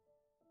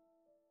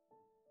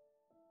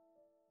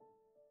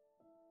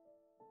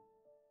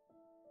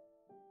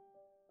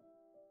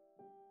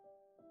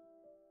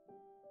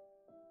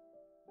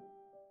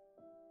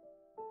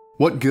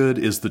What good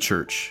is the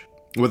church?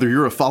 Whether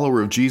you're a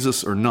follower of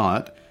Jesus or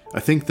not, I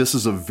think this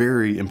is a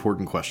very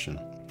important question.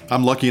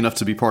 I'm lucky enough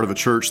to be part of a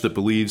church that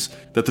believes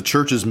that the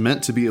church is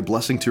meant to be a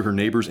blessing to her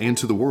neighbors and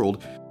to the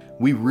world.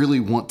 We really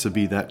want to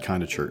be that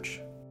kind of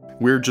church.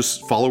 We're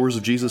just followers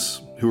of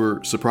Jesus who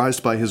are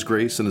surprised by his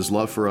grace and his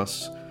love for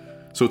us.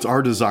 So it's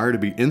our desire to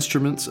be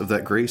instruments of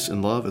that grace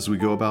and love as we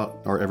go about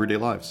our everyday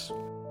lives.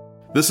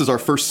 This is our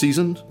first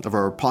season of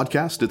our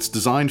podcast. It's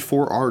designed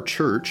for our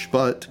church,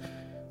 but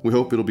we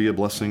hope it'll be a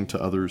blessing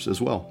to others as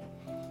well.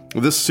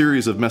 This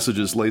series of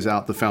messages lays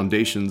out the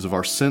foundations of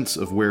our sense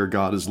of where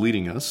God is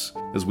leading us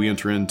as we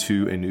enter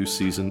into a new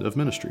season of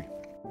ministry.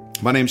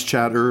 My name's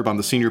Chad Erb. I'm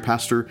the senior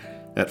pastor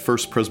at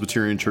First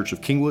Presbyterian Church of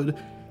Kingwood.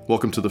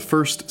 Welcome to the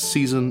first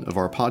season of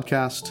our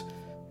podcast.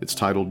 It's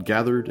titled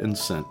Gathered and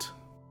Sent.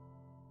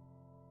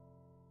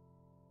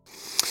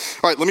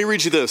 All right, let me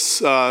read you this.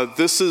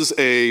 This is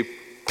a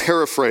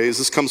paraphrase.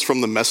 This comes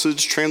from the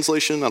Message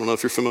translation. I don't know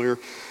if you're familiar.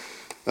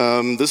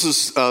 This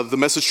is the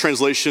Message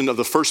translation of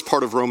the first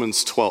part of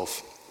Romans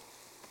 12.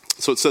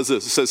 So it says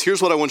this. It says, here's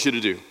what I want you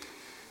to do.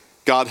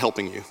 God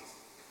helping you.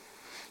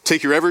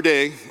 Take your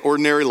everyday,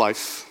 ordinary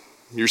life.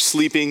 You're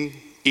sleeping,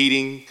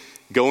 eating,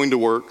 going to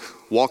work,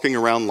 walking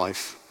around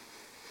life,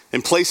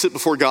 and place it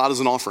before God as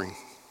an offering.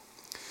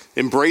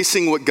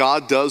 Embracing what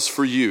God does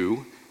for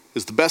you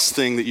is the best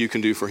thing that you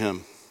can do for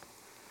him.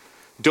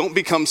 Don't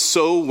become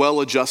so well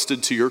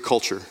adjusted to your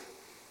culture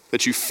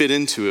that you fit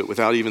into it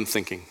without even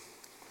thinking.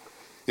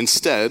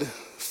 Instead,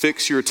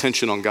 fix your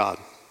attention on God.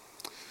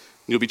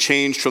 You'll be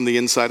changed from the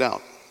inside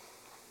out.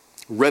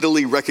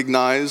 Readily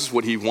recognize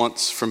what he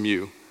wants from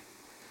you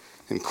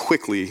and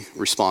quickly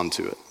respond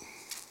to it.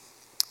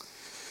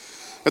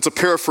 That's a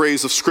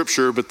paraphrase of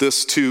scripture, but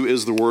this too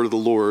is the word of the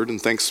Lord,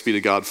 and thanks be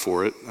to God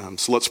for it.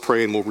 So let's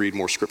pray and we'll read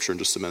more scripture in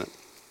just a minute.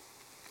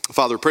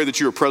 Father, pray that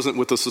you are present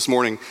with us this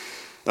morning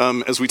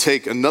as we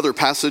take another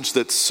passage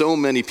that so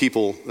many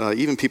people,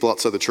 even people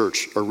outside the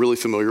church, are really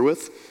familiar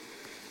with,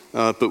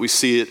 but we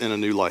see it in a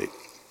new light.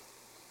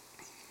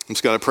 And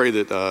so God, I pray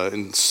that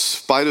in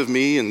spite of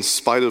me, in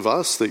spite of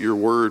us, that your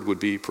word would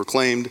be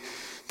proclaimed,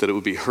 that it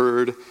would be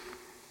heard,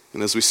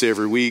 and as we say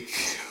every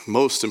week,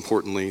 most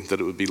importantly, that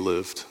it would be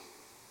lived.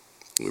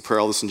 And we pray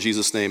all this in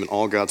Jesus' name, and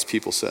all God's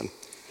people said.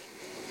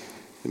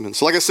 Amen.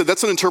 So like I said,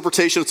 that's an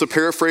interpretation. It's a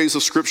paraphrase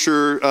of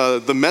scripture.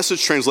 The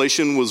Message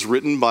translation was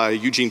written by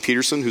Eugene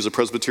Peterson, who's a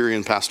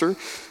Presbyterian pastor.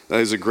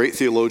 He's a great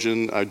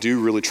theologian. I do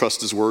really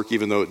trust his work,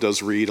 even though it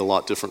does read a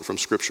lot different from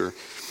scripture.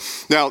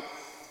 Now,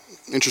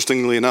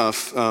 interestingly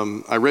enough,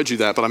 I read you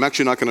that, but I'm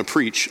actually not going to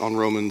preach on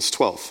Romans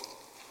 12.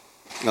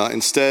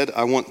 Instead,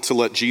 I want to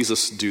let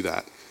Jesus do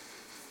that.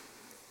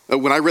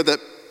 When I read that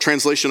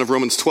translation of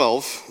Romans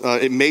 12,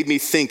 it made me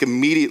think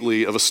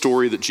immediately of a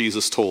story that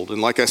Jesus told.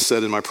 And like I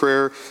said in my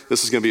prayer,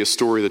 this is going to be a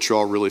story that you're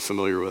all really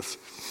familiar with.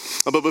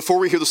 But before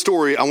we hear the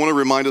story, I want to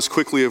remind us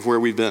quickly of where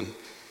we've been.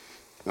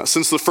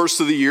 Since the first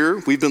of the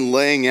year, we've been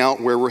laying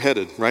out where we're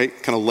headed, right?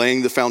 Kind of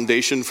laying the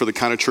foundation for the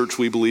kind of church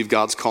we believe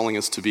God's calling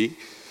us to be.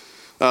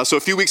 So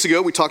a few weeks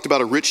ago, we talked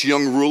about a rich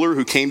young ruler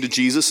who came to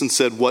Jesus and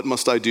said, "What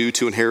must I do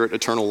to inherit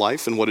eternal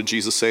life?" And what did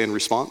Jesus say in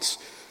response?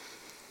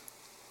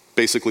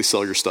 Basically,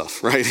 sell your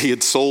stuff, right? He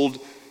had sold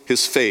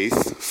his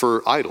faith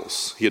for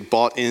idols. He had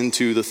bought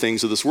into the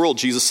things of this world.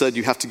 Jesus said,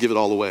 you have to give it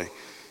all away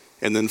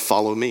and then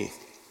follow me.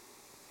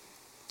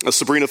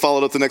 Sabrina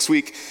followed up the next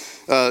week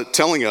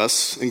telling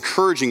us,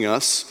 encouraging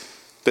us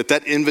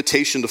that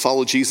invitation to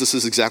follow Jesus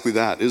is exactly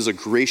that. It is a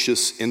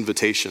gracious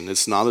invitation.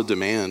 It's not a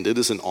demand. It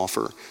is an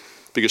offer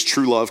because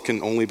true love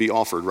can only be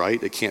offered,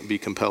 right? It can't be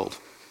compelled.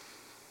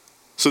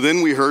 So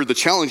then we heard the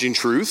challenging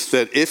truth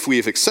that if we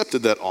have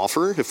accepted that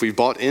offer, if we've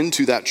bought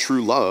into that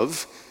true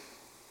love,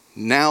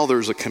 now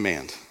there's a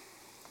command.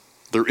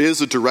 There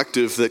is a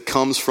directive that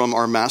comes from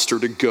our master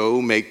to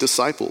go make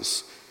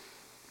disciples.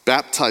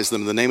 Baptize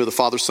them in the name of the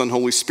Father, Son,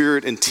 Holy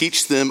Spirit, and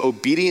teach them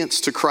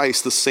obedience to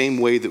Christ the same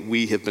way that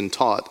we have been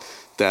taught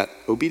that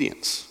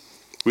obedience.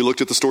 We looked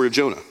at the story of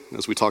Jonah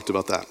as we talked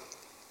about that.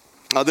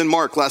 Then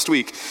Mark, last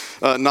week,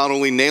 not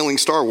only nailing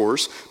Star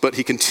Wars, but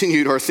he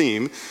continued our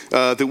theme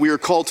that we are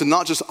called to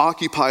not just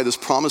occupy this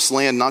promised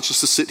land, not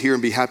just to sit here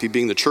and be happy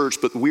being the church,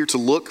 but we're to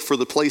look for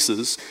the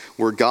places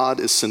where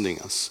God is sending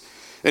us.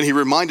 And he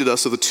reminded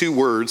us of the two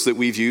words that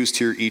we've used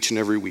here each and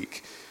every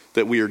week,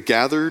 that we are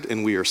gathered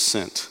and we are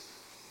sent.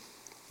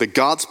 That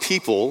God's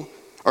people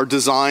are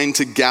designed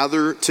to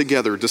gather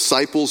together,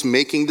 disciples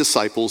making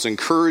disciples,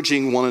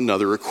 encouraging one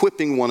another,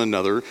 equipping one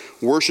another,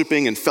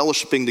 worshiping and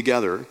fellowshipping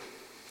together,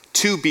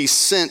 to be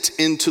sent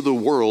into the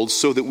world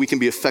so that we can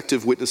be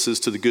effective witnesses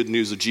to the good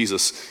news of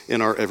Jesus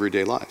in our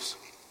everyday lives.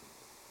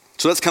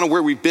 So that's kind of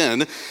where we've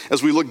been.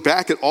 As we look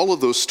back at all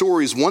of those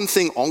stories, one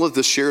thing all of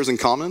this shares in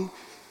common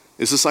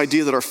is this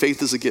idea that our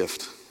faith is a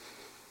gift.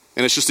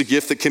 And it's just a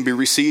gift that can be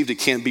received, it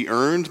can't be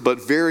earned,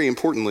 but very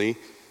importantly,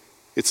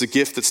 it's a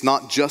gift that's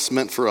not just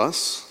meant for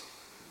us,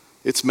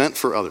 it's meant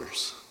for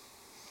others.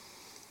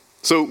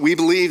 So we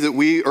believe that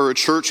we are a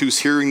church who's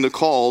hearing the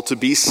call to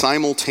be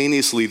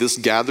simultaneously this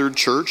gathered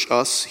church,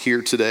 us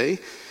here today,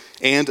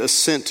 and a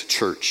sent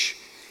church,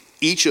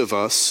 each of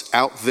us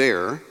out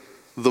there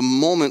the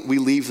moment we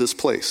leave this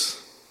place.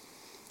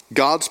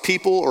 God's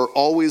people are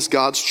always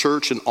God's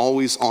church and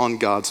always on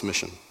God's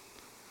mission.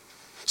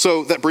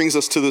 So that brings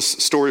us to this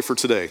story for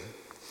today.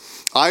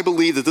 I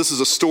believe that this is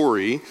a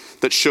story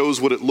that shows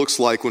what it looks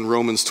like when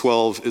Romans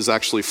 12 is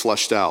actually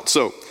fleshed out.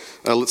 So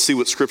let's see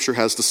what Scripture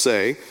has to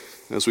say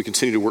as we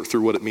continue to work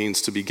through what it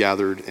means to be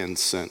gathered and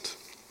sent.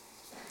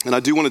 And I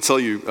do want to tell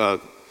you,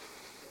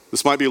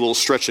 this might be a little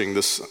stretching,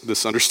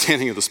 this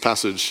understanding of this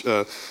passage.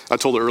 I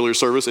told the earlier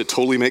service, it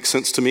totally makes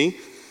sense to me,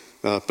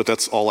 but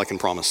that's all I can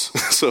promise.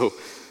 So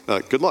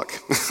good luck.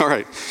 All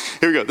right,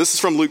 here we go. This is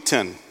from Luke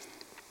 10.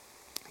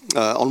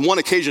 On one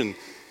occasion,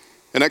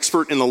 an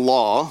expert in the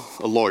law,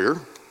 a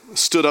lawyer,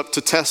 stood up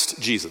to test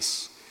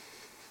Jesus.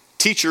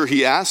 "Teacher,"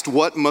 he asked,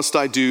 "what must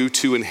I do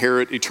to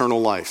inherit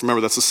eternal life?"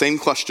 Remember, that's the same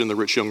question the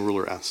rich young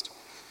ruler asked.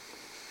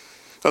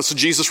 So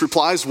Jesus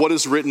replies, "What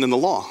is written in the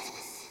law?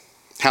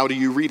 How do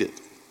you read it?"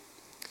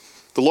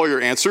 The lawyer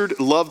answered,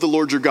 "Love the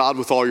Lord your God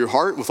with all your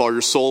heart, with all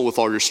your soul, with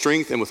all your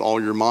strength, and with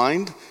all your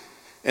mind,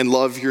 and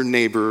love your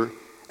neighbor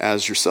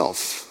as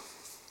yourself."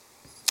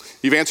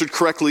 "You've answered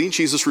correctly,"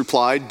 Jesus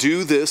replied.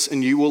 "Do this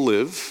and you will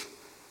live."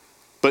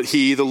 But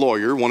he, the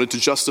lawyer, wanted to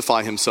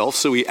justify himself,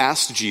 so he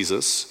asked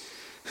Jesus,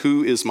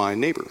 "Who is my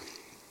neighbor?"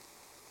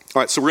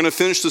 All right, so we're going to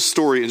finish this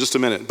story in just a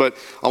minute, but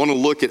I want to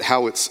look at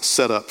how it's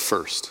set up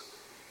first.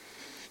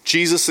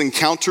 Jesus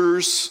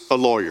encounters a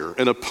lawyer,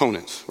 an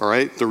opponent, all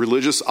right, the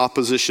religious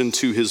opposition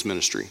to his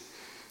ministry.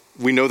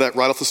 We know that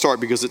right off the start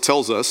because it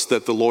tells us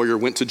that the lawyer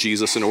went to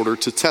Jesus in order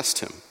to test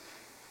him.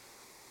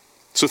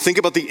 So think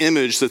about the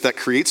image that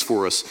creates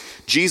for us.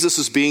 Jesus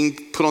is being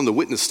put on the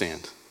witness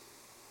stand.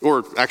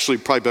 Or actually,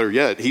 probably better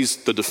yet, he's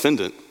the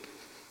defendant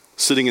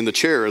sitting in the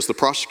chair as the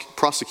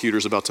prosecutor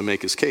is about to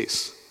make his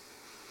case.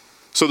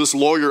 So this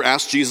lawyer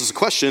asks Jesus a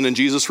question, and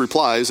Jesus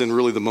replies in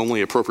really the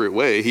only appropriate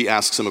way. He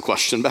asks him a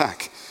question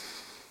back.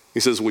 He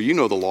says, "Well, you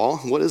know the law.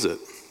 What is it?"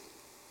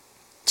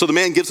 So the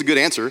man gives a good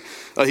answer.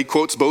 He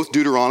quotes both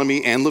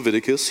Deuteronomy and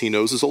Leviticus. He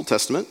knows his Old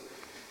Testament.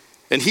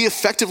 And he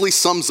effectively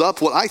sums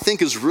up what I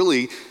think is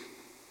really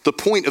the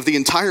point of the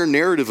entire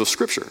narrative of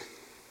Scripture.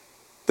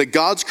 That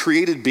God's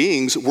created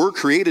beings were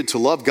created to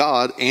love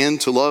God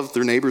and to love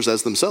their neighbors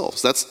as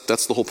themselves.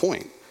 That's the whole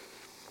point.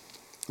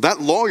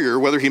 That lawyer,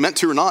 whether he meant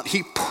to or not,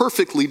 he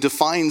perfectly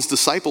defines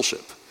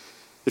discipleship.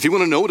 If you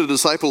want to know what a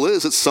disciple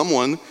is, it's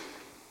someone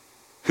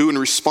who, in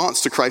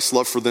response to Christ's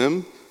love for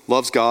them,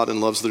 loves God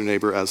and loves their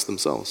neighbor as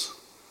themselves.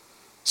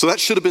 So that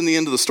should have been the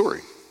end of the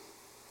story.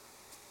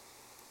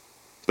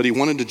 But he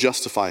wanted to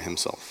justify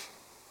himself.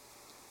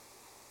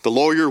 The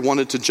lawyer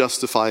wanted to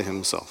justify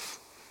himself.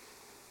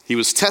 He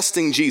was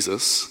testing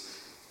Jesus,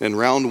 and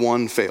round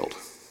one failed.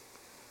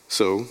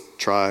 So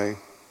try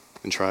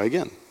and try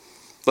again.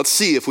 Let's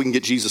see if we can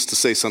get Jesus to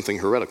say something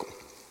heretical.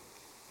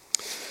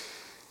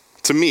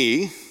 To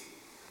me,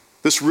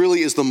 this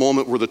really is the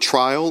moment where the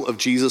trial of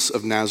Jesus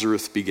of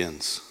Nazareth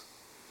begins.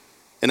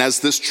 And as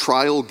this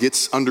trial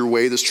gets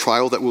underway, this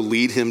trial that will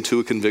lead him to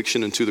a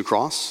conviction and to the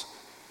cross,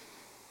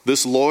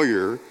 this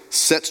lawyer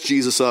sets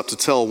Jesus up to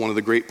tell one of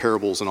the great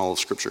parables in all of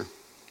Scripture.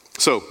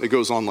 So it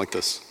goes on like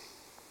this.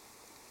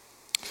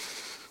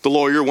 The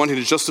lawyer wanted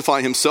to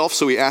justify himself,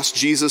 so he asked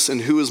Jesus,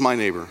 "And who is my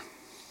neighbor?"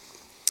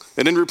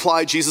 And in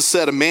reply, Jesus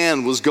said, "A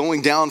man was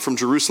going down from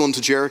Jerusalem to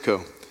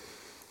Jericho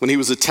when he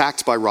was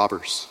attacked by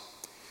robbers.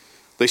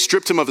 They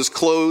stripped him of his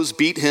clothes,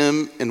 beat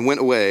him, and went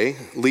away,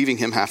 leaving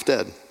him half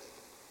dead.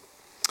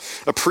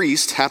 A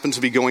priest happened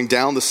to be going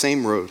down the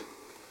same road,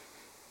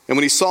 and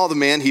when he saw the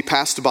man, he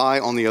passed by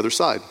on the other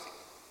side.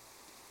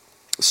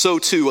 So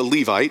too, a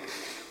Levite,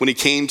 when he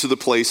came to the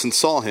place and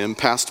saw him,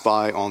 passed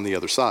by on the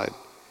other side.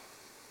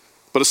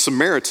 But a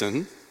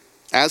Samaritan,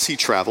 as he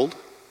traveled,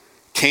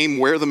 came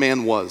where the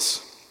man was.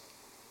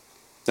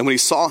 And when he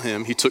saw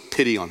him, he took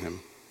pity on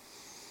him.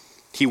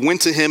 He went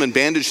to him and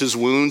bandaged his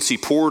wounds. He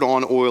poured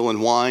on oil and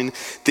wine.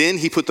 Then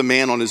he put the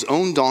man on his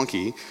own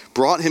donkey,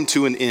 brought him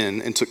to an inn,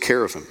 and took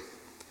care of him.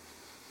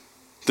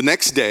 The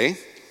next day,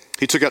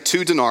 he took out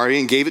 2 denarii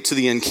and gave it to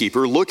the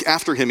innkeeper. 'Look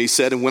after him,' he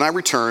said, 'and when I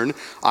return,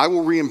 I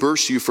will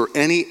reimburse you for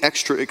any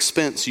extra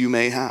expense you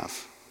may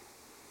have.'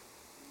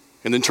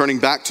 And then turning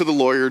back to the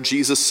lawyer,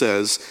 Jesus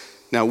says,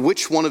 'Now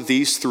which one of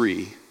these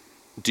 3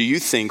 do you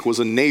think was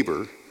a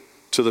neighbor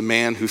to the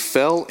man who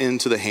fell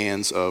into the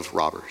hands of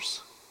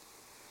robbers?'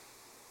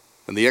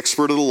 And the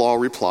expert of the law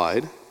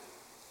replied,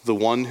 'The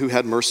one who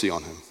had mercy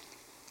on him.'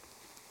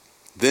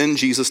 Then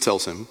Jesus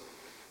tells him,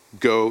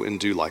 'Go and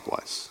do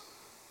likewise.'"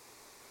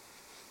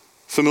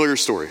 Familiar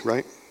story,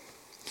 right?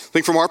 I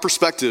think from our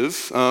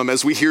perspective,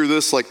 as we hear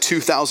this like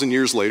 2,000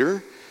 years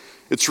later,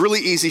 it's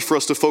really easy for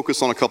us to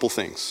focus on a couple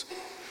things.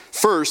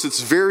 First,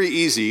 it's very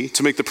easy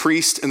to make the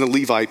priest and the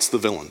Levites the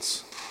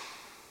villains.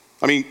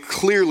 I mean,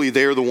 clearly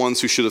they're the ones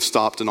who should have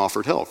stopped and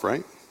offered help,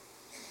 right?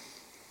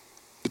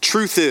 The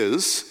truth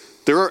is,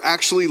 there are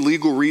actually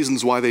legal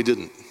reasons why they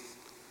didn't.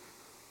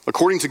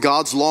 According to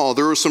God's law,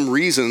 there are some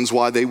reasons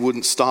why they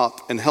wouldn't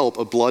stop and help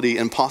a bloody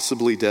and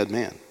possibly dead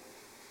man.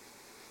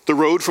 The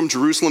road from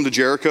Jerusalem to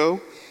Jericho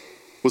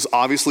was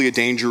obviously a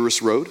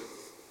dangerous road.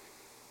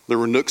 There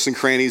were nooks and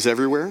crannies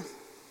everywhere.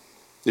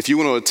 If you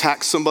want to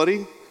attack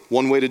somebody,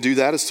 one way to do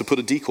that is to put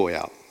a decoy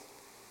out.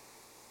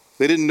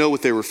 They didn't know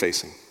what they were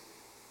facing.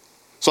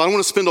 So I don't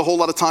want to spend a whole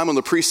lot of time on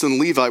the priest and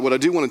the Levite. What I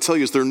do want to tell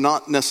you is they're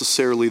not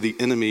necessarily the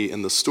enemy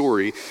in the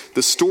story.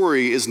 The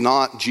story is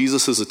not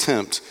Jesus'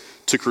 attempt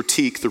to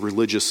critique the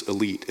religious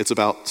elite. It's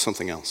about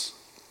something else.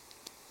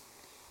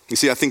 You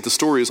see, I think the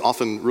story is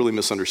often really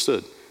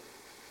misunderstood.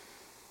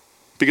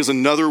 Because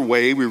another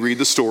way we read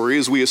the story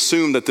is we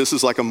assume that this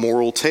is like a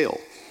moral tale.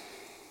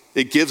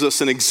 It gives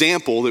us an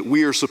example that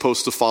we are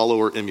supposed to follow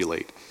or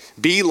emulate.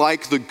 Be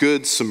like the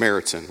good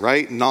Samaritan,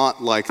 right?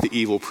 Not like the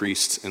evil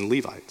priest and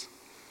Levite.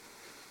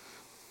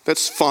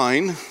 That's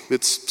fine.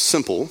 It's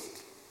simple.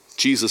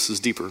 Jesus is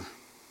deeper.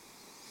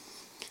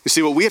 You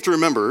see, what we have to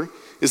remember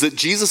is that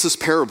Jesus'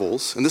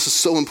 parables, and this is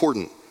so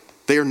important,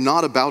 they are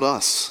not about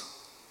us.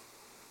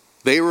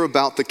 They are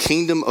about the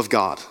kingdom of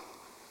God.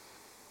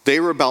 They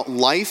are about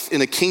life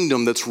in a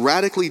kingdom that's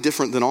radically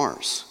different than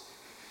ours.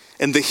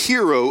 And the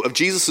hero of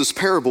Jesus'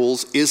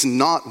 parables is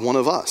not one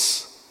of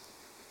us.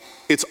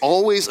 It's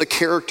always a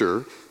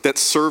character that's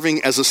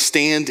serving as a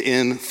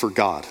stand-in for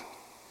God.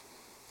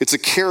 It's a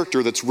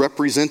character that's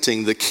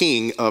representing the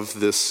king of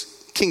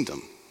this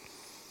kingdom.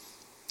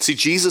 See,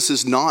 Jesus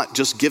is not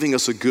just giving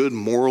us a good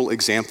moral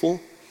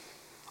example.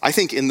 I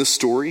think in this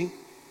story,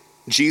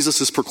 Jesus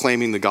is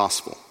proclaiming the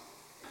gospel.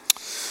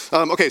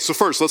 Okay, so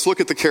first, let's look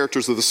at the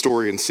characters of the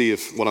story and see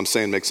if what I'm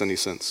saying makes any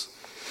sense.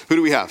 Who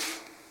do we have?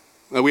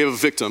 We have a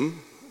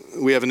victim.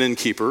 We have an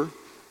innkeeper.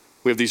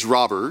 We have these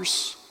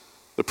robbers,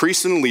 the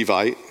priest and the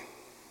Levite,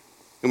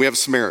 and we have a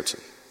Samaritan.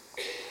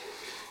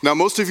 Now,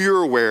 most of you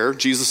are aware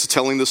Jesus is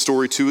telling this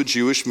story to a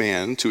Jewish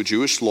man, to a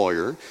Jewish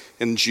lawyer,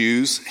 and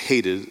Jews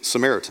hated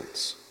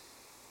Samaritans.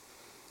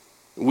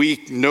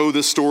 We know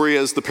this story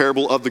as the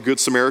parable of the Good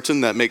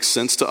Samaritan. That makes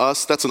sense to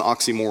us. That's an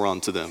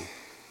oxymoron to them.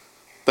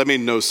 That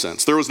made no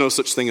sense. There was no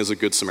such thing as a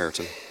Good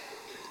Samaritan.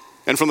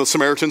 And from the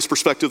Samaritan's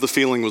perspective, the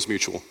feeling was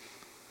mutual.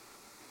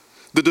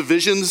 The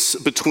divisions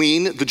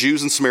between the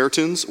Jews and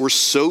Samaritans were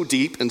so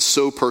deep and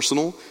so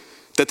personal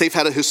that they've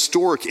had a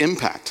historic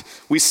impact.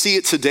 We see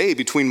it today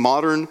between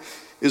modern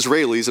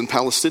Israelis and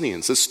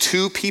Palestinians. It's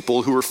two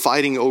people who are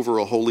fighting over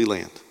a holy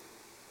land.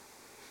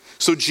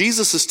 So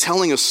Jesus is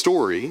telling a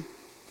story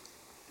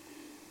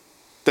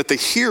that the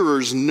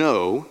hearers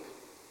know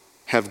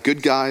have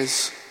good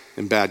guys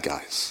and bad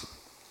guys.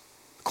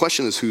 The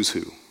question is who's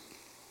who?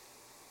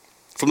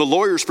 From the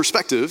lawyer's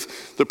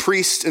perspective, the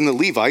priests and the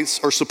Levites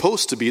are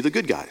supposed to be the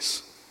good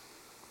guys.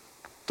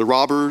 The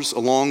robbers,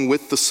 along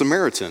with the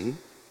Samaritan,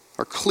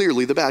 are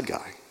clearly the bad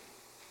guy.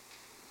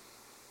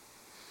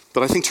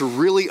 But I think to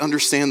really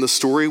understand the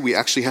story, we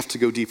actually have to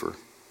go deeper.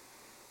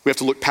 We have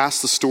to look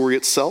past the story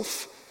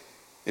itself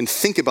and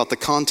think about the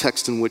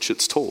context in which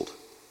it's told.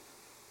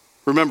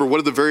 Remember, what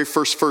did the very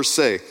first verse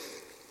say?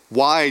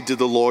 Why did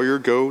the lawyer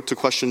go to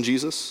question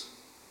Jesus?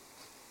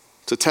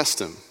 To test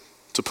him,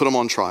 to put him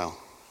on trial.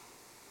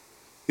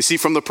 You see,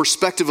 from the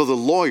perspective of the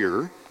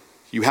lawyer,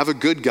 you have a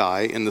good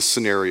guy in this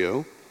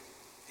scenario,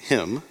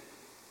 him,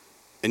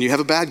 and you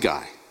have a bad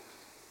guy,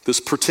 this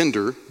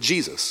pretender,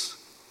 Jesus.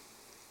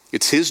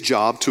 It's his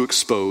job to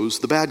expose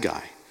the bad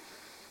guy.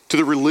 To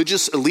the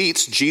religious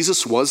elites,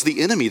 Jesus was the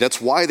enemy.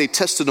 That's why they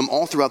tested him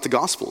all throughout the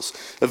Gospels.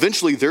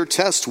 Eventually, their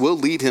test will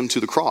lead him to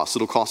the cross.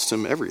 It'll cost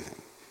him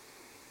everything.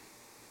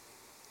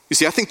 You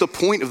see, I think the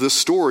point of this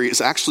story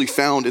is actually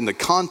found in the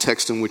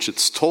context in which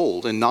it's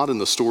told and not in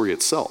the story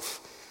itself.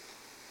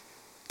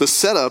 The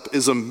setup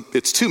is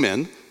it's two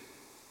men,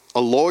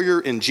 a lawyer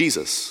and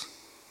Jesus.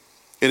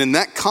 And in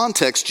that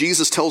context,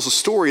 Jesus tells a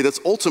story that's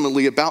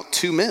ultimately about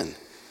two men.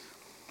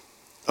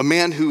 A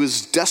man who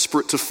is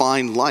desperate to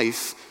find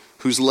life,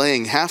 who's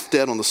laying half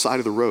dead on the side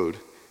of the road,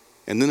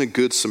 and then a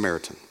good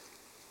Samaritan.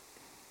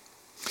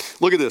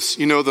 Look at this.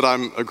 You know that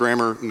I'm a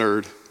grammar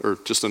nerd, or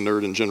just a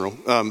nerd in general.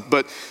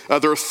 But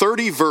there are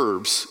 30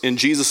 verbs in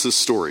Jesus'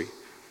 story.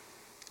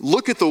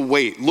 Look at the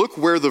weight. Look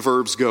where the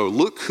verbs go.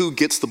 Look who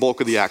gets the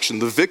bulk of the action.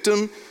 The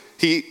victim,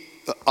 he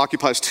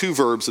occupies two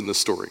verbs in this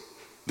story.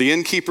 The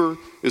innkeeper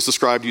is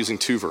described using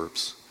two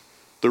verbs.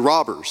 The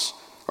robbers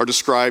are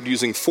described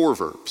using 4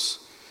 verbs.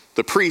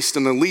 The priest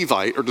and the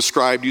Levite are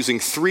described using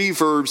 3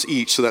 verbs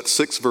each, so that's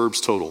 6 verbs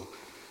total.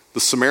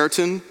 The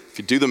Samaritan, if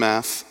you do the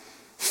math,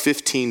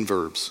 15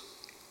 verbs.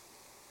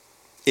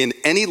 In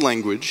any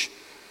language,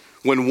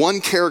 when one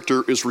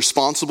character is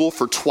responsible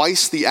for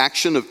twice the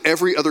action of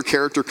every other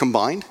character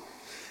combined,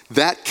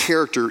 that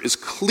character is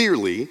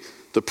clearly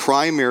the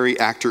primary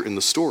actor in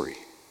the story.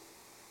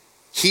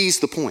 He's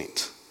the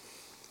point.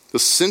 The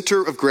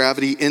center of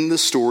gravity in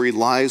this story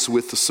lies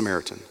with the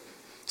Samaritan.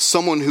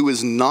 Someone who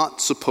is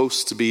not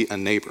supposed to be a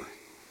neighbor.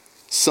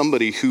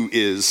 Somebody who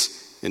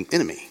is an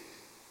enemy.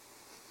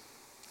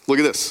 Look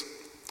at this.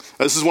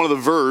 This is one of the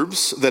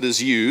verbs that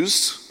is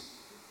used.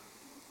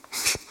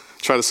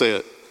 Try to say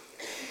it.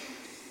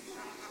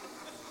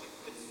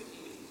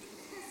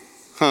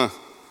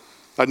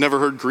 I'd never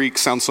heard Greek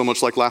sound so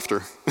much like laughter.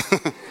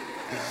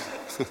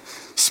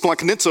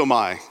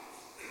 Splanchnizomai.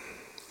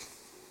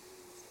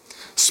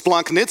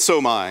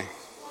 Splanchnizomai.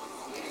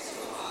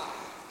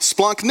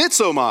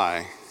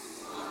 Splanchnizomai.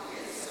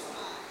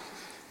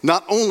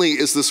 Not only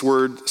is this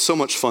word so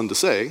much fun to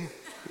say,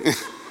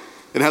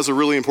 it has a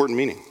really important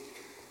meaning.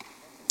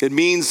 It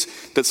means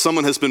that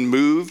someone has been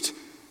moved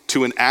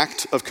to an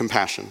act of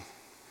compassion,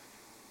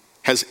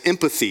 has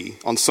empathy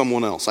on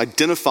someone else,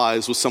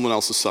 identifies with someone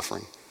else's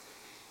suffering.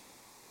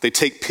 They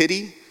take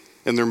pity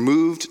and they're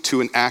moved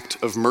to an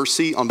act of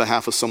mercy on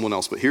behalf of someone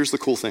else. But here's the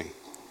cool thing.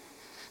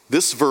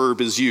 This verb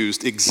is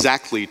used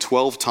exactly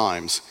 12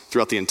 times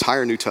throughout the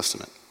entire New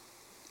Testament.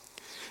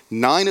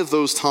 9 of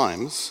those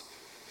times,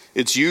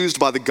 it's used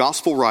by the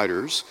gospel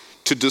writers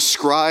to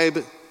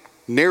describe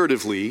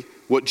narratively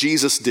what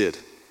Jesus did,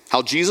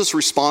 how Jesus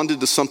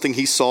responded to something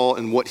he saw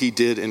and what he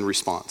did in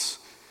response.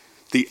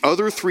 The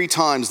other 3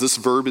 times this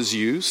verb is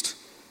used,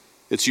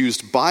 it's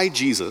used by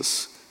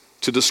Jesus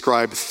to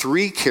describe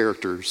 3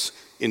 characters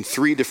in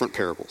 3 different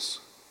parables.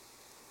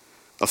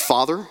 A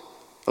father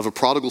of a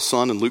prodigal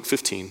son in Luke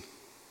 15,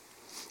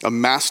 a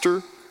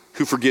master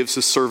who forgives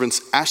his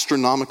servants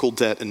astronomical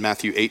debt in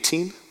Matthew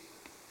 18,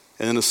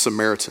 and then a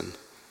Samaritan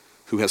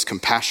who has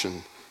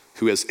compassion,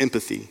 who has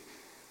empathy,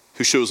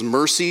 who shows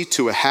mercy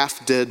to a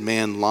half-dead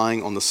man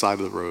lying on the side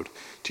of the road.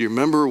 Do you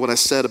remember what I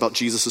said about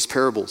Jesus'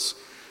 parables?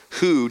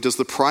 Who does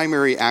the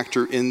primary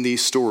actor in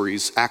these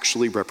stories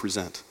actually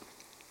represent?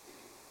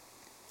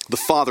 The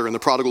father and the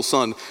prodigal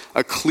son,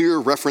 a clear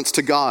reference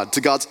to God,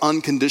 to God's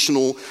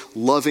unconditional,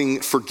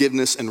 loving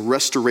forgiveness and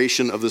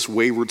restoration of this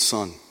wayward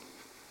son.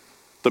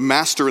 The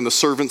master and the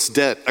servant's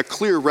debt, a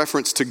clear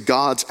reference to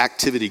God's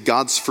activity,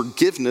 God's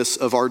forgiveness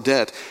of our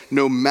debt,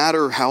 no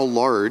matter how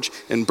large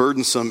and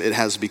burdensome it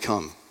has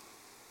become.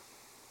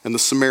 And the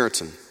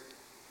Samaritan,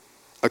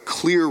 a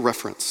clear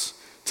reference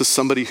to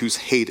somebody who's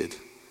hated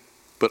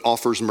but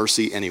offers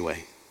mercy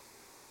anyway.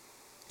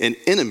 An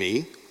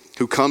enemy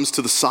who comes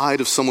to the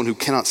side of someone who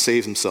cannot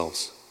save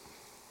themselves.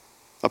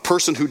 A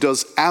person who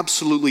does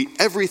absolutely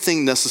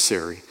everything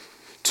necessary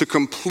to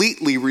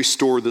completely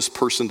restore this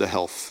person to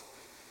health,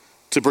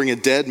 to bring a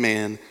dead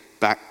man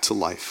back to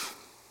life.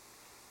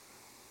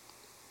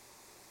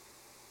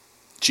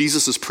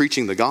 Jesus is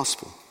preaching the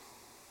gospel.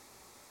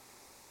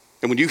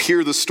 And when you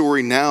hear the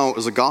story now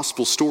as a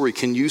gospel story,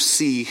 can you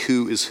see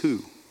who is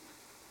who?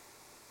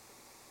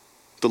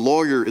 The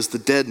lawyer is the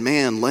dead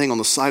man laying on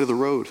the side of the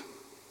road.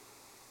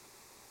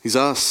 He's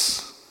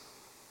us.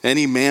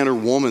 Any man or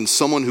woman,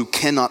 someone who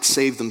cannot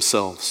save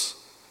themselves.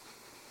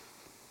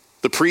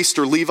 The priests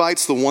or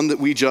Levites, the one that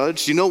we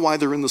judge, do you know why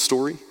they're in the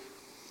story?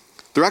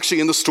 They're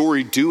actually in the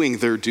story doing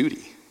their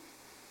duty.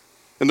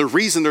 And the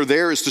reason they're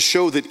there is to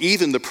show that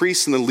even the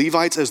priests and the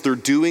Levites, as they're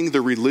doing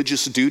their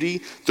religious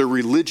duty, their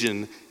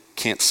religion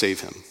can't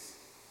save him.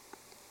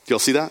 Do y'all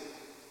see that?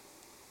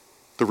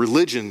 The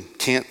religion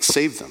can't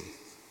save them.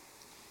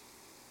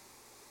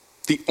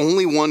 The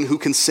only one who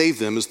can save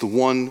them is the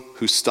one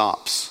who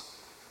stops,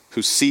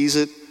 who sees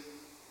it,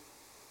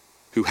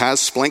 who has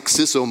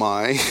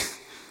splanchnizomai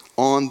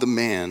on the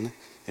man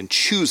and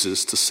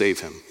chooses to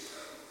save him.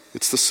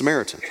 It's the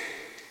Samaritan.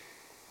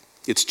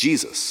 It's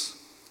Jesus.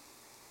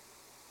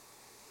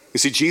 You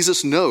see,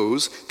 Jesus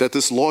knows that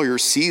this lawyer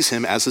sees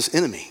him as his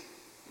enemy.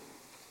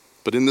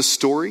 But in this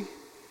story,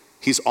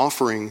 he's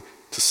offering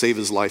to save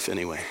his life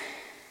anyway.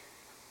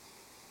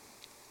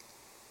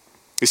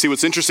 You see,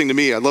 what's interesting to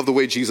me, I love the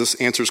way Jesus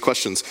answers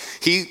questions.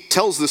 He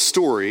tells this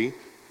story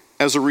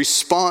as a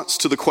response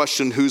to the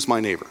question, who's my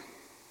neighbor?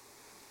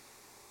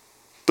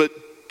 But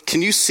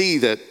can you see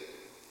that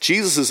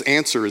Jesus'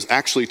 answer is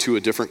actually to a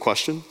different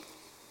question?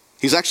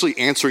 He's actually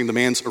answering the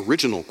man's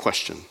original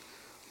question.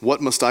 What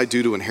must I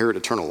do to inherit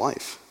eternal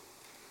life?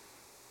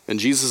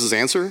 And Jesus'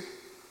 answer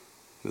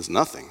is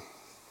nothing.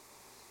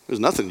 There's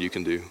nothing you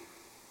can do.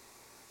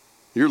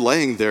 You're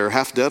laying there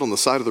half dead on the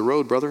side of the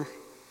road, brother.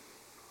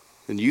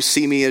 And you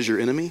see me as your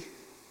enemy.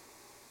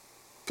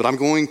 But I'm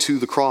going to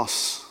the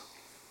cross.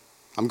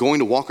 I'm going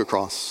to walk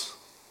across.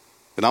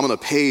 And I'm going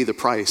to pay the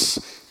price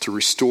to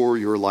restore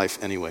your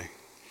life anyway.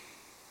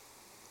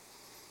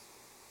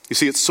 You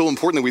see, it's so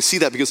important that we see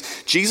that because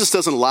Jesus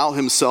doesn't allow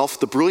himself,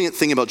 the brilliant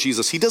thing about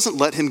Jesus, he doesn't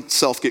let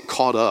himself get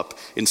caught up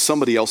in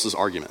somebody else's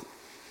argument.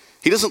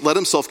 He doesn't let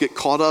himself get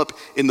caught up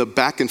in the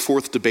back and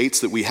forth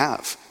debates that we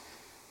have.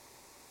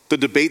 The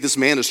debate this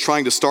man is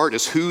trying to start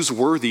is who's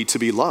worthy to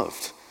be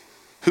loved?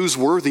 Who's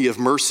worthy of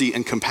mercy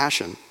and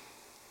compassion?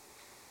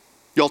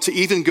 Y'all, to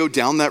even go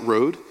down that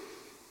road,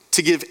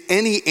 to give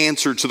any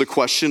answer to the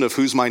question of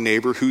who's my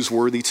neighbor, who's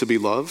worthy to be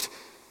loved,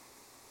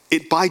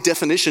 it by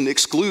definition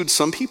excludes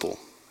some people.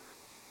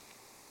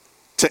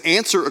 To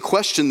answer a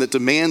question that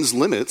demands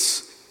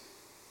limits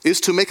is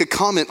to make a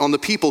comment on the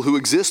people who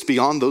exist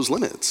beyond those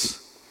limits.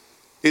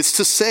 It's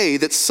to say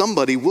that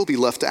somebody will be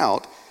left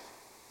out,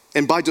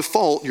 and by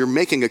default, you're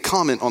making a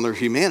comment on their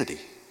humanity.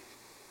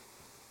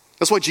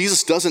 That's why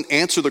Jesus doesn't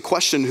answer the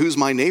question, who's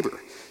my neighbor?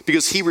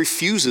 Because he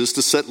refuses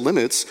to set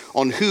limits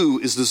on who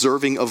is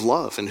deserving of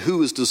love and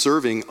who is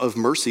deserving of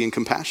mercy and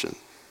compassion.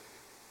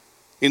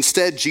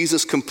 Instead,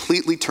 Jesus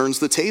completely turns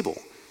the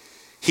table.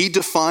 He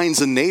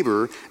defines a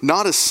neighbor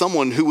not as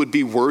someone who would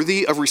be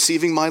worthy of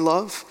receiving my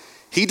love.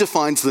 He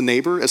defines the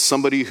neighbor as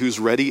somebody who's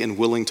ready and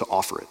willing to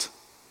offer it.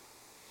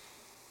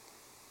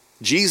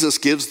 Jesus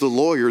gives the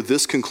lawyer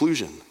this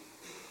conclusion.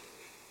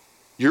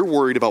 You're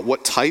worried about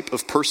what type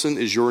of person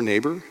is your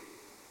neighbor?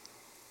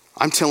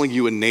 I'm telling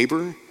you, a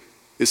neighbor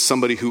is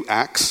somebody who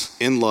acts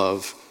in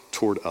love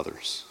toward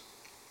others.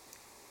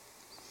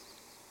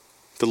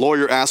 The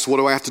lawyer asks, what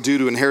do I have to do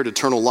to inherit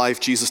eternal life?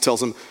 Jesus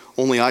tells him,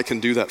 only I can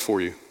do that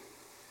for you.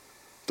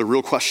 The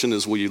real question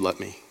is, will you let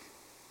me?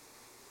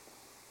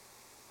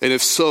 And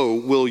if so,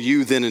 will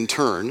you then in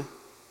turn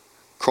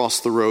cross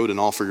the road and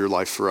offer your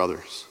life for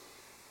others?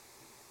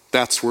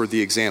 That's where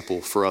the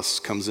example for us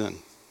comes in.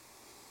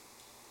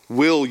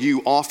 Will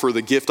you offer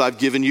the gift I've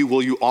given you?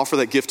 Will you offer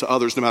that gift to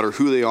others no matter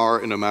who they are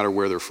and no matter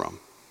where they're from?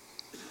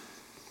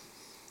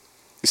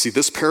 You see,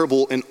 this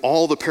parable and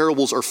all the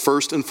parables are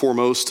first and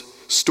foremost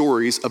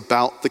stories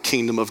about the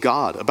kingdom of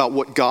God, about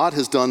what God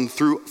has done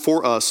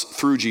for us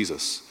through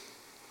Jesus.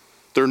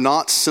 They're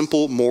not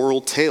simple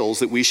moral tales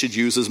that we should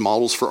use as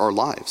models for our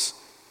lives.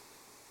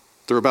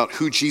 They're about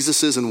who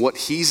Jesus is and what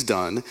he's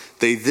done.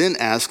 They then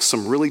ask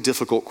some really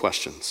difficult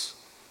questions.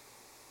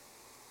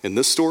 In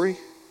this story,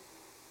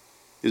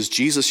 is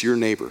Jesus your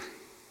neighbor,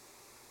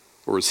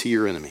 or is he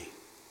your enemy?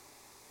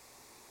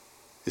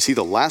 Is he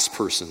the last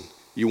person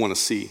you want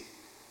to see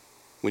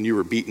when you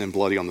were beaten and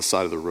bloody on the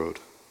side of the road?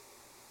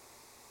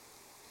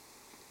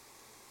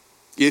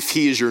 If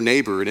he is your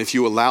neighbor and if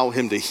you allow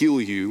him to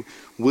heal you,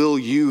 will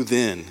you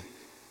then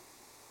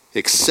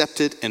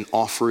accept it and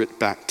offer it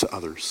back to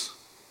others?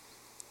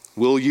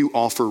 Will you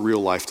offer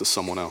real life to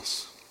someone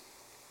else?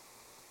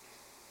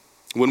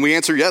 When we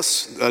answer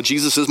yes,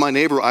 Jesus is my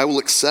neighbor, I will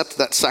accept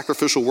that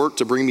sacrificial work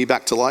to bring me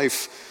back to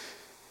life,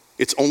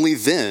 it's only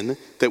then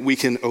that we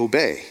can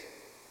obey,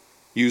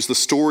 use the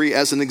story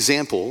as an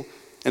example,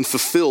 and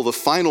fulfill the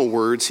final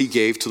words he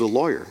gave to the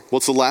lawyer.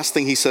 What's the last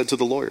thing he said to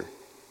the lawyer?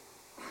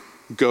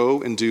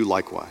 Go and do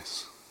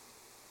likewise.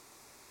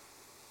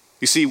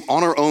 You see,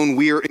 on our own,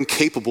 we are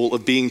incapable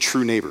of being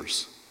true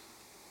neighbors.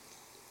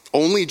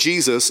 Only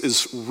Jesus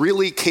is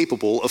really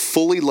capable of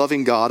fully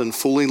loving God and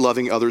fully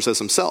loving others as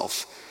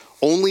himself.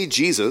 Only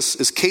Jesus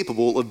is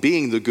capable of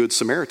being the Good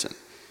Samaritan.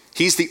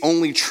 He's the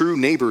only true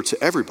neighbor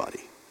to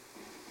everybody.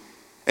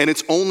 And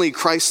it's only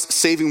Christ's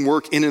saving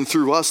work in and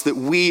through us that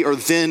we are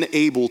then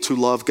able to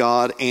love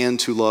God and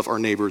to love our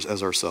neighbors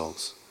as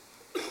ourselves.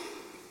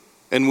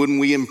 And when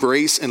we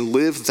embrace and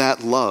live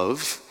that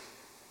love,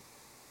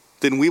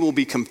 then we will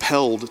be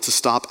compelled to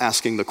stop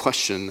asking the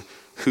question,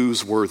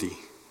 who's worthy?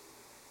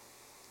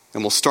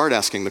 And we'll start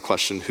asking the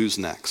question, who's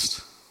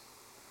next?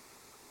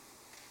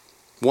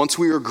 Once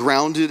we are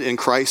grounded in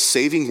Christ's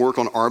saving work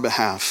on our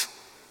behalf,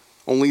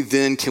 only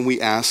then can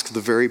we ask the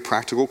very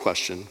practical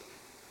question,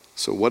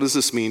 so what does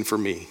this mean for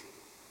me?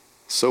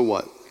 So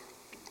what?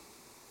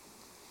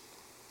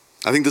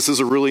 I think this is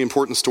a really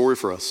important story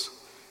for us.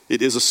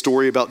 It is a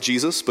story about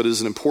Jesus, but it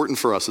is important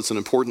for us. It's an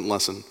important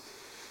lesson.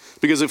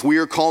 Because if we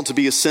are called to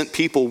be a sent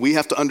people, we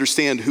have to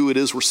understand who it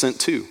is we're sent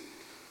to.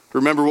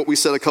 Remember what we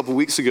said a couple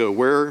weeks ago.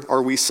 Where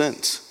are we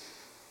sent?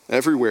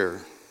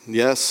 Everywhere.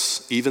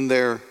 Yes, even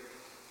there.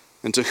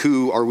 And to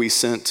who are we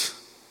sent?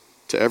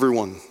 To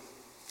everyone.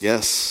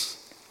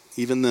 Yes,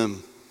 even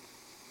them.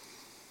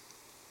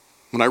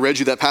 When I read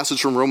you that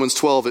passage from Romans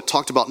 12, it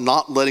talked about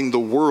not letting the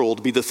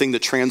world be the thing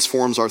that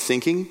transforms our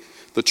thinking.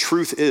 The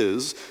truth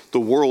is, the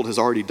world has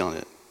already done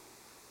it.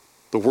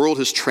 The world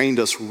has trained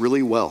us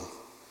really well.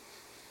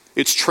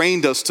 It's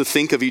trained us to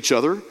think of each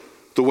other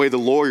the way the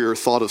lawyer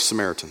thought of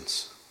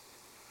Samaritans.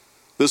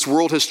 This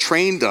world has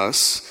trained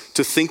us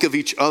to think of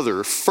each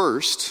other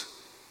first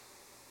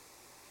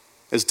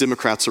as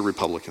Democrats or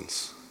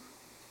Republicans,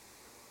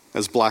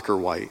 as black or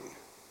white,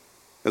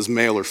 as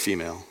male or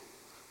female,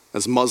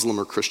 as Muslim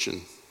or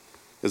Christian,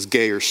 as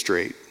gay or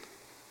straight,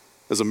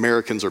 as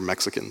Americans or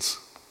Mexicans.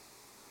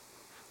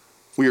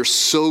 We are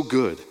so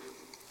good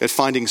at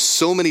finding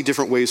so many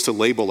different ways to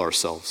label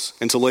ourselves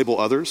and to label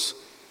others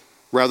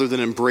rather than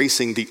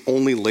embracing the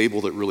only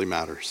label that really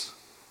matters.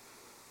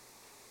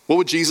 What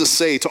would Jesus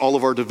say to all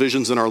of our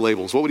divisions and our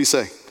labels? What would he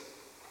say?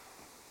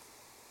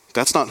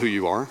 That's not who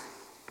you are.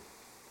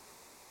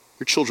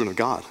 You're children of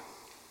God.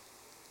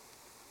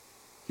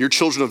 You're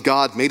children of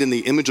God made in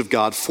the image of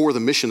God for the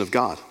mission of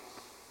God.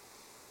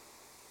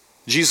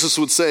 Jesus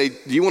would say,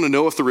 do you want to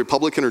know if the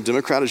Republican or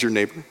Democrat is your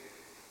neighbor?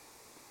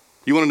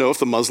 You want to know if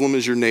the Muslim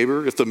is your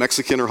neighbor, if the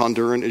Mexican or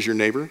Honduran is your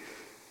neighbor?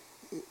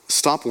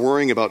 Stop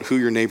worrying about who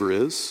your neighbor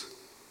is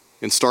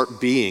and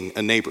start being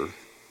a neighbor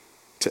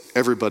to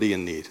everybody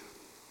in need.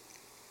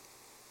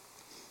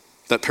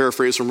 That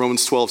paraphrase from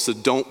Romans 12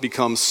 said, don't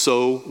become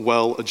so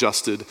well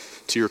adjusted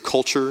to your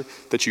culture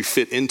that you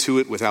fit into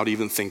it without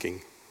even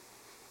thinking.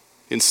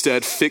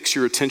 Instead, fix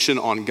your attention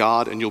on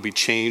God and you'll be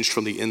changed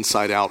from the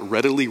inside out.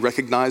 Readily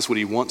recognize what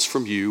he wants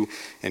from you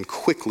and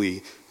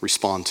quickly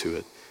respond to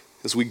it.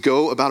 As we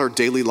go about our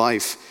daily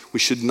life, we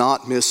should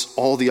not miss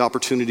all the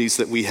opportunities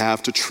that we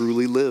have to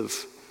truly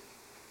live.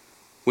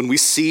 When we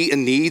see a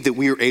need that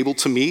we are able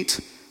to meet,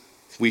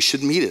 we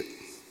should meet it.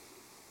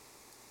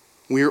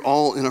 We are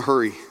all in a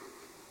hurry.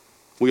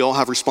 We all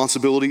have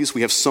responsibilities.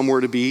 We have somewhere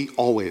to be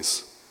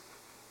always.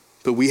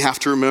 But we have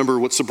to remember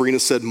what Sabrina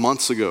said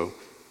months ago,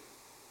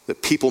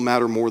 that people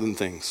matter more than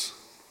things.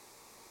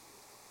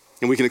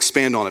 And we can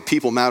expand on it.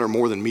 People matter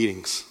more than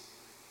meetings.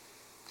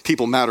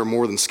 People matter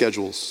more than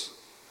schedules.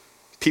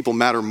 People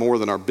matter more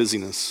than our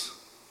busyness.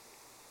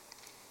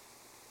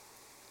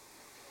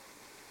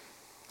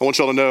 I want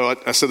y'all to know,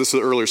 I said this in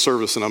the earlier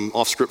service and I'm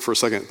off script for a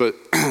second, but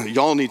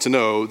y'all need to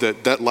know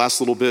that that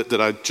last little bit that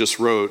I just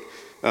wrote,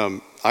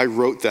 I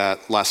wrote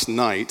that last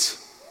night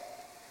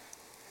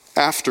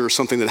after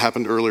something that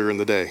happened earlier in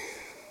the day.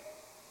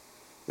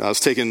 I was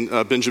taking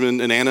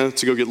Benjamin and Anna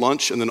to go get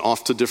lunch and then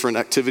off to different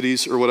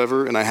activities or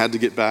whatever, and I had to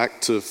get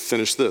back to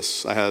finish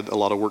this. I had a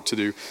lot of work to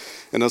do.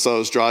 And as I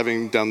was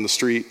driving down the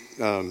street,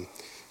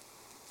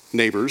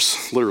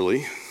 neighbors,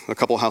 literally, a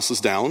couple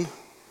houses down,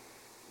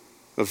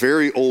 a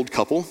very old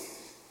couple,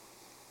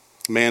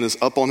 man is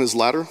up on his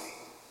ladder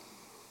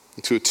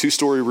to a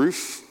 2-story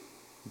roof,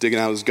 digging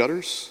out his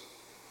gutters,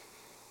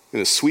 and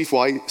his sweet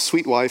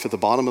wife at the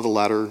bottom of the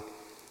ladder,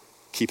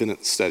 keeping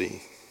it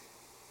steady.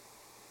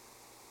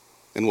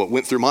 And what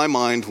went through my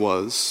mind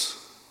was,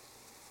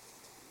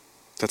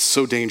 that's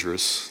so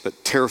dangerous,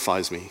 that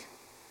terrifies me.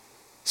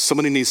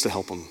 Somebody needs to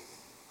help him,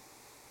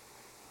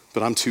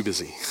 but I'm too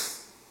busy.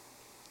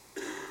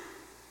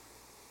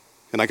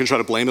 And I can try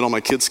to blame it on my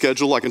kid's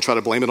schedule. I can try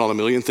to blame it on a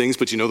million things,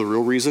 but you know the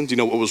real reason? Do you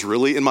know what was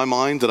really in my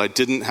mind that I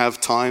didn't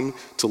have time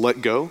to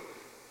let go?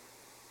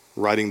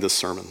 Writing this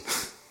sermon.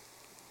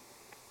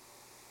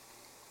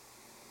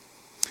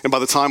 And by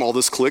the time all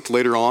this clicked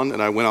later on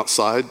and I went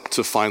outside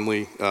to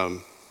finally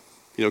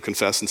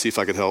confess and see if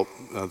I could help,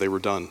 they were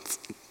done.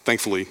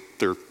 Thankfully,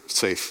 they're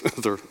safe.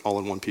 They're all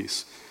in one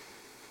piece.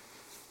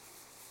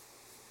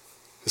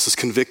 This is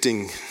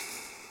convicting.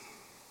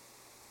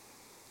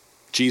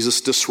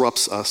 Jesus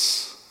disrupts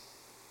us.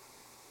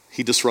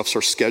 He disrupts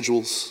our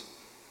schedules.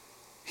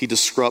 He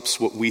disrupts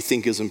what we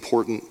think is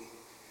important.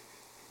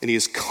 And he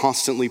is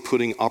constantly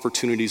putting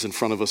opportunities in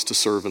front of us to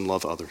serve and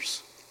love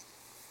others.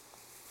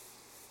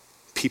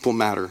 People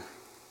matter.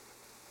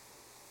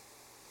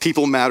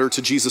 People matter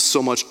to Jesus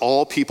so much.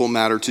 All people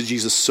matter to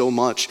Jesus so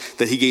much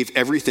that he gave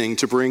everything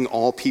to bring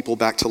all people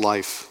back to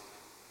life.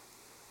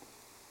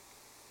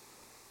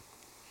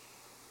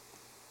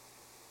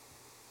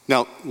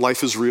 Now,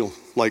 life is real.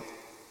 Like,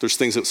 there's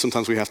things that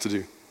sometimes we have to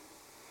do.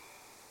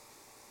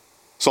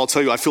 So I'll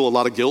tell you, I feel a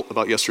lot of guilt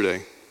about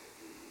yesterday.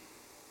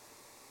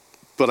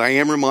 But I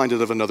am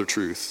reminded of another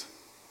truth,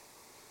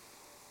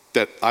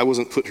 that I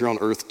wasn't put here on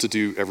earth to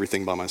do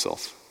everything by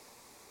myself.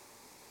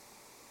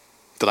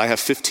 That I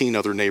have 15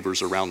 other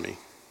neighbors around me.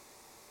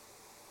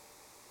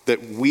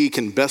 That we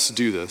can best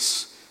do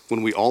this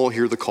when we all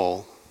hear the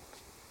call,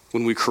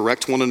 when we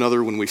correct one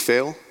another when we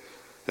fail,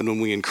 and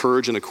when we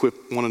encourage and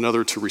equip one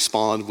another to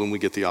respond when we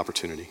get the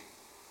opportunity.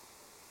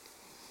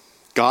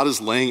 God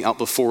is laying out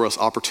before us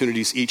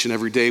opportunities each and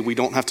every day. We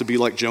don't have to be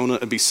like Jonah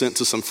and be sent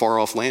to some far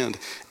off land.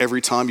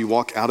 Every time you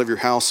walk out of your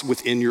house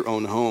within your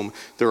own home,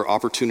 there are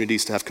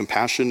opportunities to have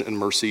compassion and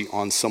mercy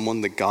on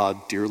someone that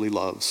God dearly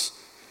loves.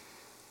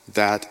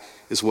 That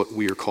is what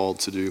we are called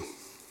to do.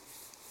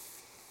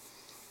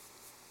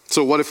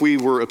 So what if we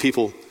were a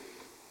people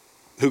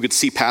who could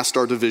see past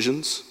our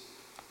divisions,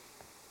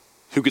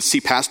 who could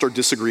see past our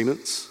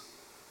disagreements,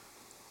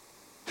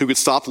 who could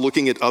stop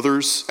looking at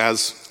others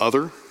as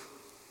other?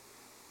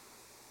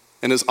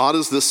 And as odd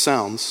as this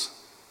sounds,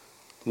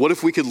 what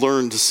if we could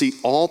learn to see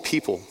all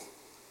people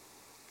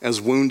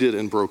as wounded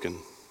and broken?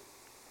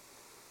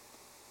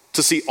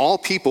 To see all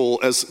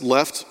people as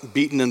left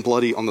beaten and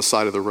bloody on the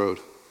side of the road.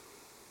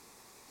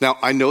 Now,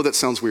 I know that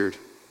sounds weird,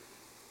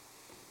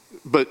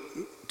 but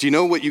do you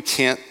know what you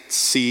can't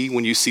see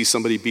when you see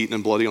somebody beaten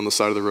and bloody on the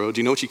side of the road?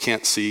 Do you know what you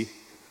can't see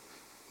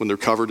when they're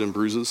covered in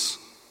bruises?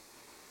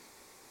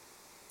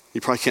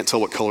 You probably can't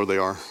tell what color they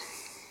are.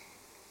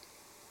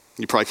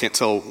 You probably can't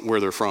tell where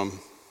they're from.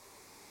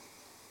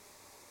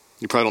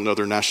 You probably don't know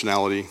their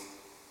nationality,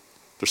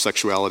 their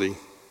sexuality.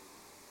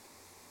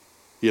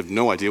 You have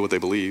no idea what they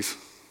believe.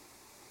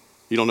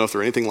 You don't know if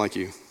they're anything like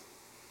you.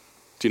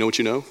 Do you know what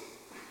you know?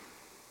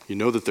 You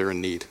know that they're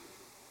in need.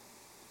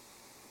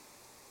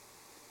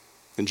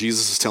 And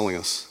Jesus is telling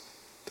us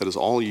that is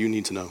all you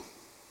need to know.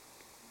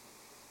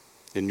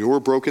 In your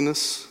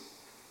brokenness,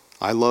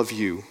 I love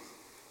you,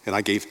 and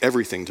I gave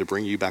everything to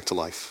bring you back to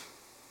life.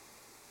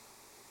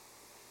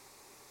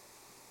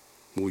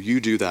 Will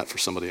you do that for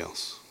somebody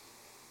else?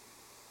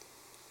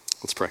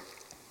 Let's pray.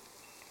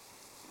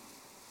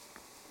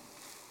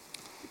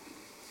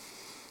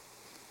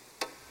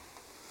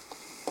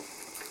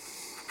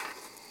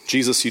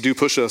 Jesus, you do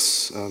push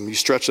us, you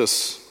stretch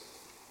us,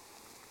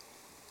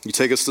 you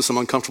take us to some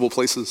uncomfortable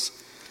places.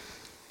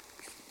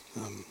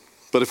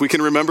 But if we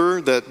can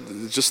remember that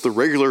just the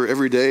regular,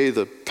 everyday,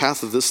 the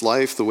path of this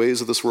life, the ways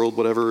of this world,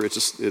 whatever,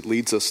 it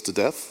leads us to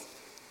death,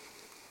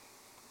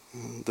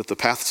 that the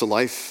path to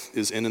life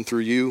is in and through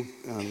you,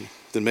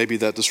 then maybe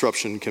that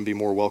disruption can be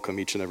more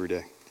welcome each and every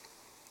day.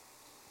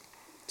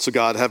 So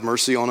God, have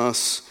mercy on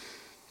us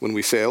when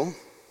we fail.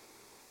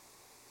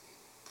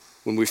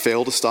 when we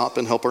fail to stop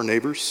and help our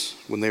neighbors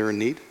when they are in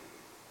need.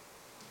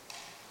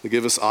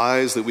 Give us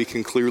eyes that we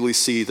can clearly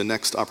see the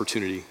next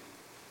opportunity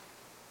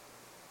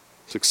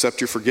to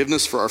accept your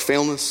forgiveness for our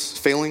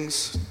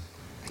failings,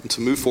 and to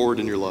move forward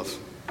in your love,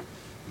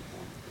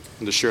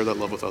 and to share that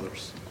love with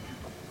others.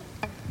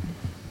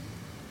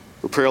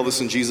 We pray all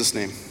this in Jesus'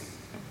 name.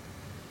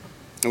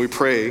 And we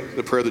pray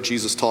the prayer that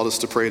Jesus taught us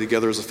to pray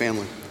together as a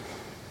family.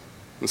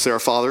 And say, Our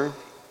Father,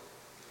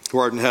 who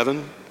art in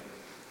heaven,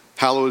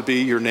 hallowed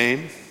be your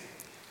name.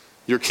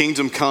 Your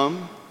kingdom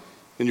come,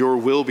 and your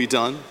will be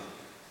done,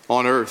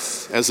 on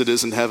earth as it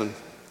is in heaven.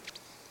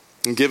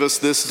 And give us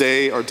this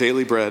day our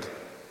daily bread,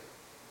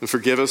 and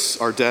forgive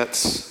us our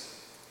debts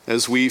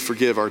as we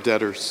forgive our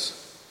debtors.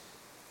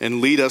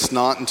 And lead us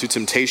not into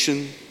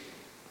temptation,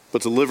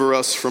 but deliver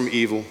us from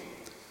evil.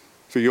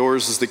 For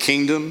yours is the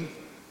kingdom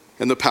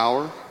and the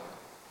power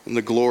and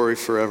the glory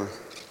forever.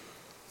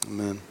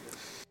 Amen.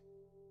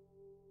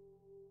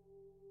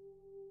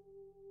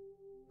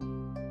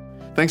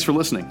 Thanks for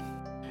listening.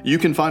 You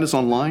can find us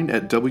online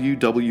at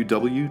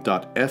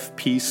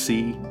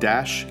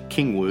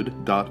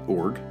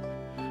www.fpc-kingwood.org.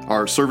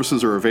 Our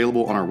services are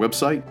available on our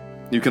website.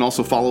 You can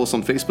also follow us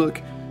on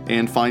Facebook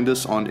and find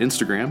us on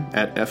Instagram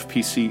at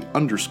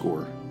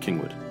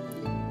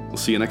FPC_Kingwood. We'll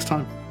see you next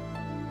time.